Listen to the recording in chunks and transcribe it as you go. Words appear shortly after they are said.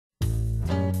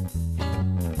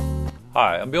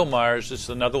Hi, I'm Bill Myers. This is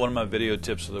another one of my video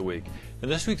tips of the week. In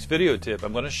this week's video tip,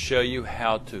 I'm going to show you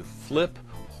how to flip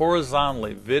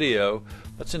horizontally video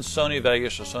that's in Sony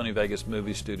Vegas or Sony Vegas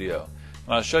Movie Studio.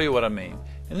 And I'll show you what I mean.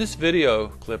 In this video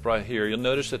clip right here, you'll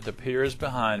notice that the pier is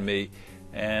behind me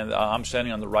and I'm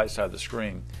standing on the right side of the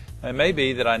screen. It may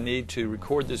be that I need to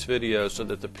record this video so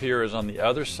that the pier is on the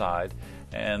other side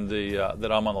and that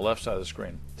I'm on the left side of the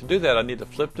screen. To do that, I need to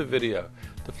flip the video.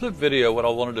 To flip video, what I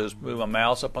want to do is move my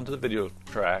mouse up onto the video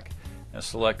track and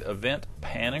select Event,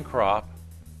 Pan and Crop.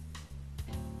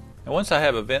 And once I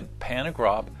have Event, Pan and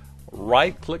Crop,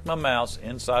 right-click my mouse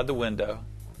inside the window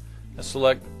and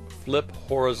select Flip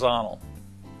Horizontal.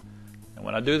 And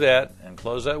when I do that and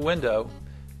close that window,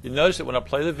 you notice that when I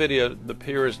play the video, the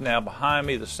pier is now behind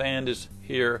me, the sand is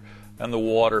here, and the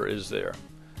water is there.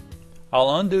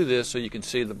 I'll undo this so you can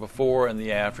see the before and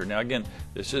the after. Now again,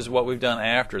 this is what we've done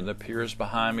after. The pier is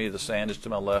behind me, the sand is to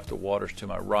my left, the water is to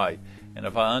my right. And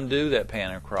if I undo that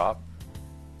pan and crop,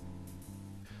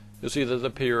 you'll see that the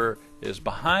pier is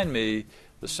behind me,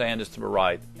 the sand is to my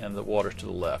right, and the water is to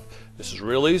the left. This is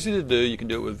real easy to do. You can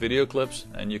do it with video clips,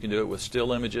 and you can do it with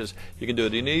still images. You can do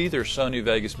it in either Sony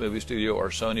Vegas Movie Studio or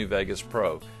Sony Vegas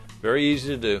Pro. Very easy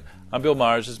to do. I'm Bill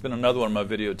Myers. This has been another one of my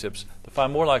video tips. To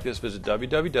find more like this, visit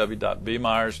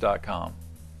www.bmyers.com.